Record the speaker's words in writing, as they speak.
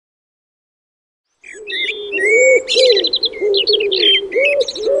A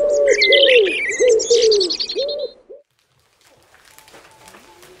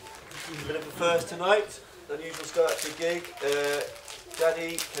bit of a first tonight, unusual start to a gig.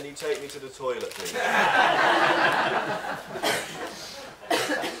 Daddy, can you take me to the toilet, please?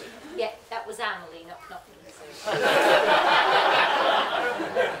 Yeah, that was Annalie, not me.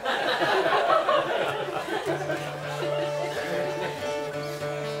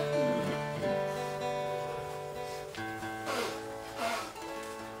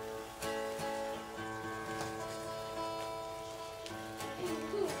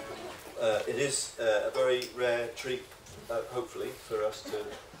 It is a very rare treat, hopefully, for us to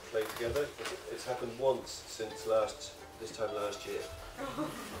play together. It's happened once since this time last year.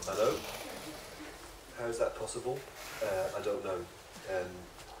 Hello? How is that possible? I don't know.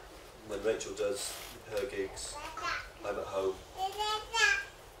 When Rachel does her gigs, I'm at home,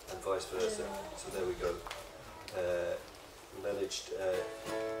 and vice versa. So there we go. We managed.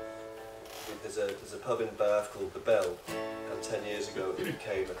 There's a pub in Bath called The Bell, and 10 years ago it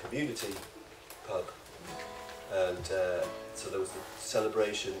became a community pub, and so there was the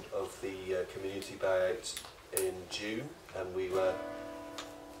celebration of the community buyout in June, and we were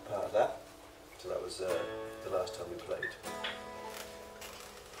part of that, so that was the last time we played.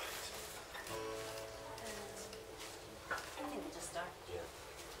 I think we just start. Yeah.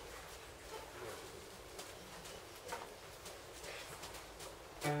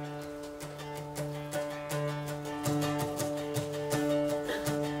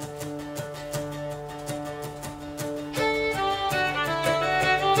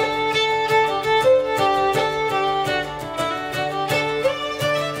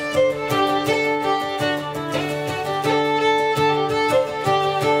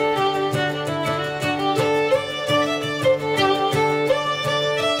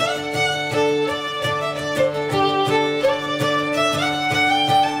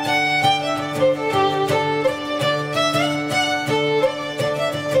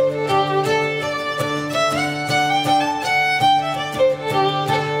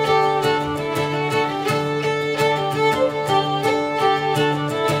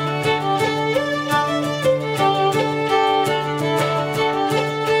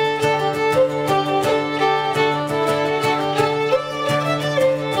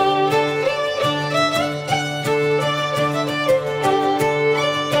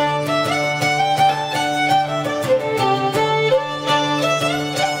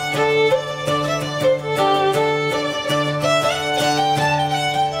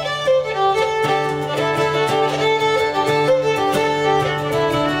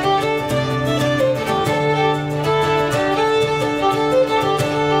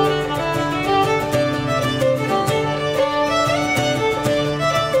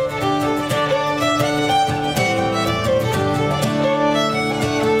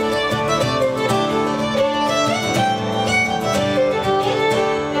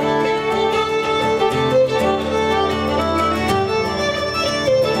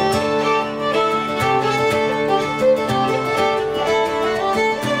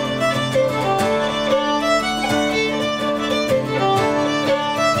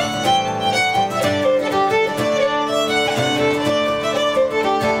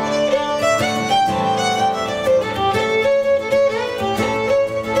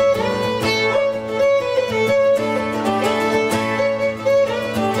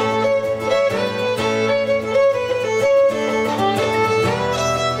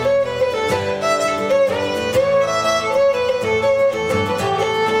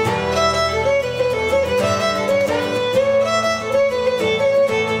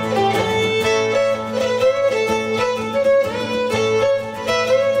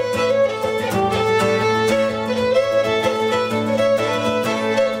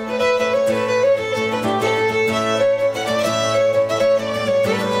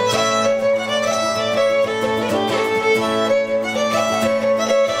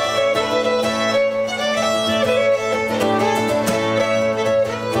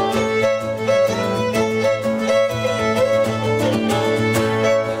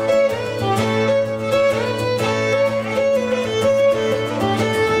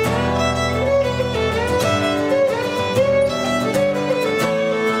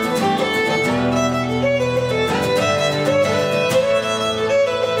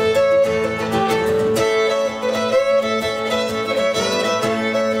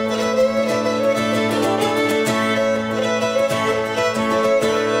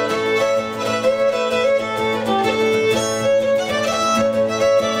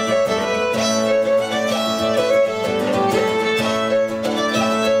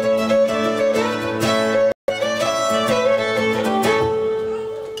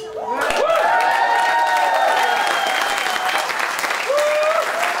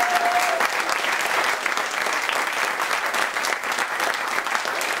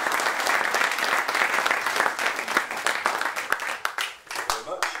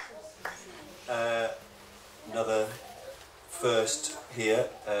 first here.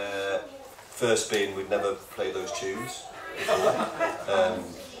 First being we'd never play those tunes before.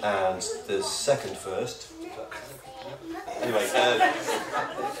 And the second first. Anyway, I'm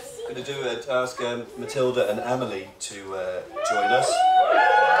going to ask Matilda and Amelie to join us.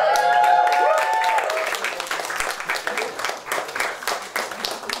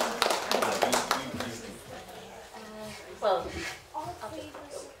 Well,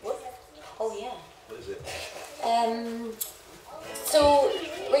 oh yeah. What is it? So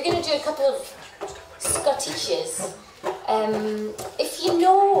we're going to do a couple of Scottishes. If you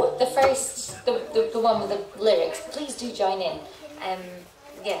know the first, the one with the lyrics, please do join in.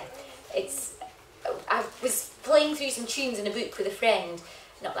 Yeah, it's. I was playing through some tunes in a book with a friend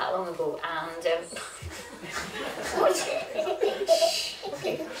not that long ago, and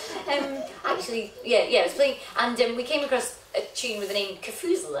actually, yeah, I was playing, and we came across a tune with the name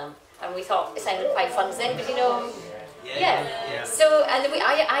Kafoozleum, and we thought it sounded quite fun. Does anybody know? Yeah. So, and then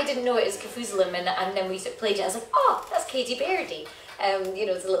I didn't know it was Kafoozleum, and then we played it. I was like, oh, that's Katie Birdie. You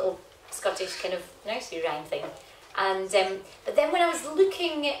know, it's a little Scottish kind of nursery rhyme thing. And but then when I was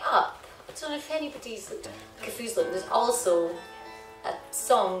looking it up, I don't know if anybody's looked at Kafoozleum. There's also a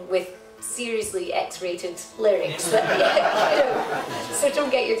song with seriously X-rated lyrics. That, so don't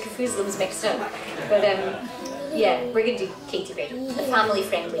get your Kafoozleums mixed up. But yeah, we're gonna do Katie Birdie, the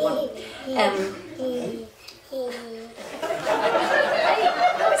family-friendly one.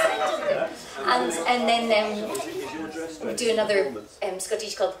 And then we do another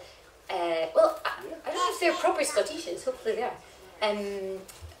Scottish called. Well, I don't know if they're proper Scottishes. Hopefully they are.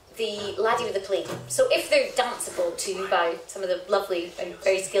 The Laddie with the Plate. So if they're danceable to by some of the lovely and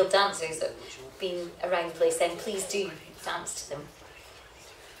very skilled dancers that have been around the place, then please do dance to them.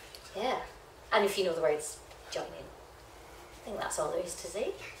 Yeah. And if you know the words, join in. I think that's all there is to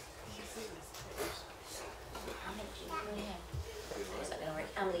say. Is that going to work?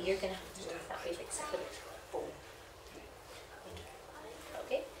 Emily, you're going to have to do that with except for the bowl.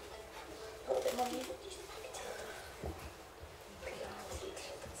 Okay? A little bit more music.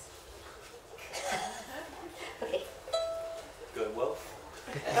 Okay. Going well?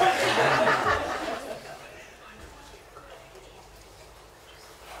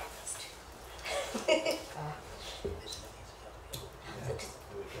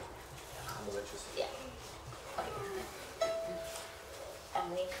 Yeah.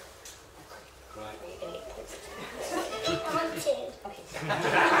 Emily. Right. Are you going to eat this? I want to. Okay.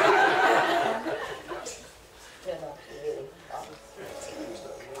 No, really.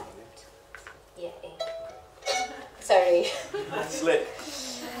 Yeah. Sorry. Slick.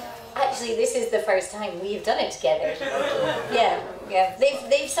 Actually, this is the first time we've done it together. Yeah.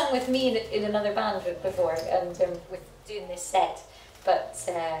 They've sung with me in another band before, and with doing this set. But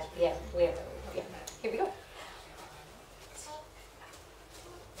yeah, here we go.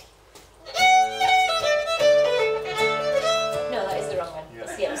 No, that is the wrong one.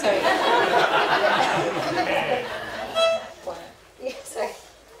 Yeah, sorry. Yeah, sorry.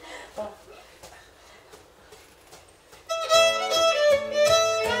 Well.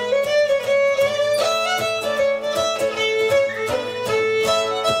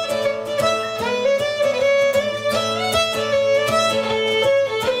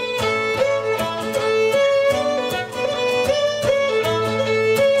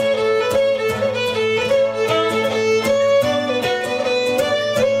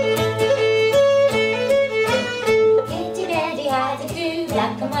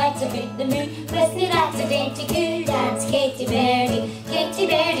 Katie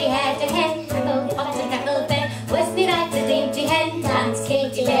Birdie had a hen, cackled, hot and cackled there. Was me right a dainty hen, danced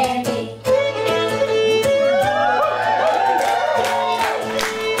Katie Birdie.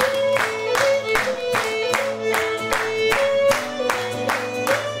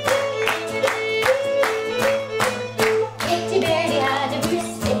 Katie Birdie had a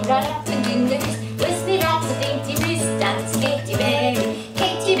goose, it ran up and in the goose. Was me right a dainty goose, danced Katie Birdie.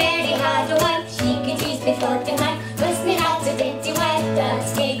 Katie Birdie had a wife, she could use before tonight.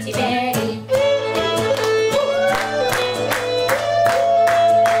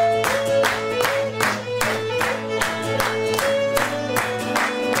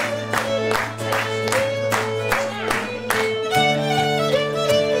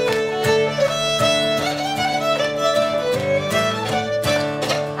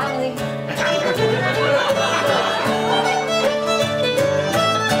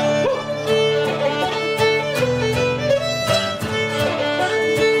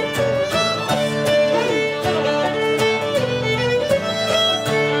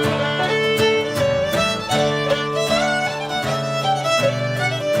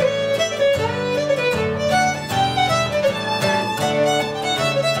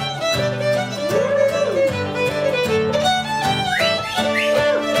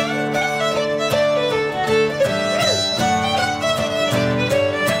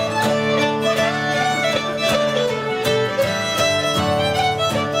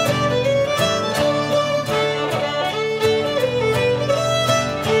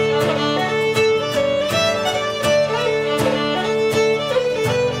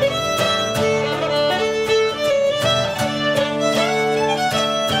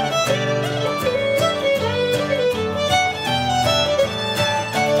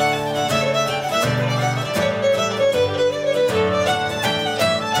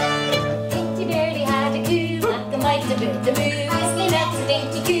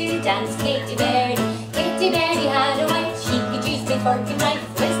 Katy Birdie. Katy Birdie had a wife, she could use me for good night.